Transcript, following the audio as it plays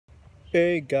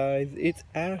Hey guys, it's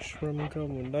Ash from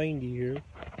Como 90 here,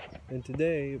 and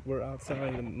today we're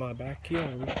outside in my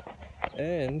backyard,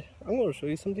 and I'm going to show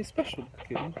you something special,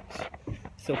 kids.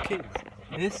 So kids,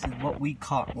 this is what we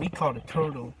caught. We caught a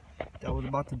turtle that was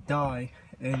about to die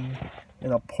in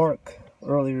a park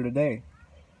earlier today.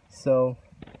 So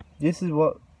this is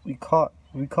what we caught.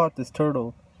 We caught this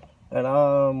turtle,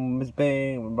 and Miss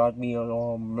Bay, we're about to be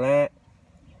on that,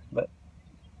 but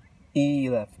he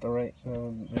left, alright?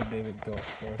 Let David go.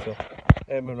 So,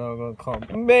 and we're not gonna call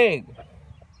him big.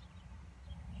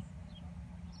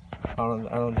 I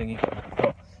don't think he can.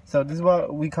 Oh. So this is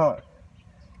what we caught.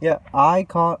 Yeah, I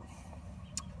caught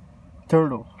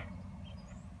turtle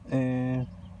in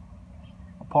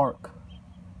a park.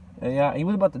 And yeah, he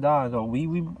was about to die, so we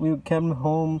kept him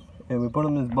home and we put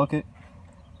him in his bucket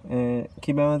and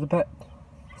keep him as a pet.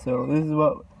 So this is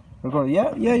what we're going.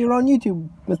 Yeah, you're on YouTube,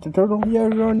 Mr. Turtle. Yeah,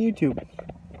 you're on YouTube.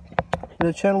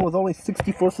 A channel with only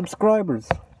 64 subscribers.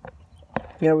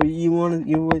 Yeah, you want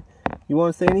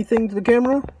to say anything to the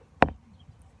camera?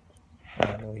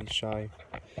 I know he's shy.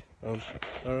 All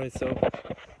right, so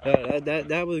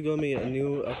that was gonna be a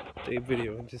new update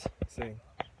video. I'm just saying.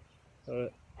 All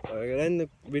right, I gotta end the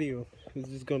video. It's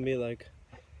just gonna be like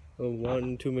a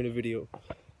 1-2 minute video,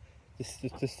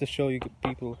 just to show you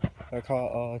people I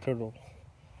caught a turtle.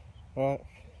 All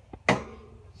right,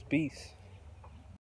 peace.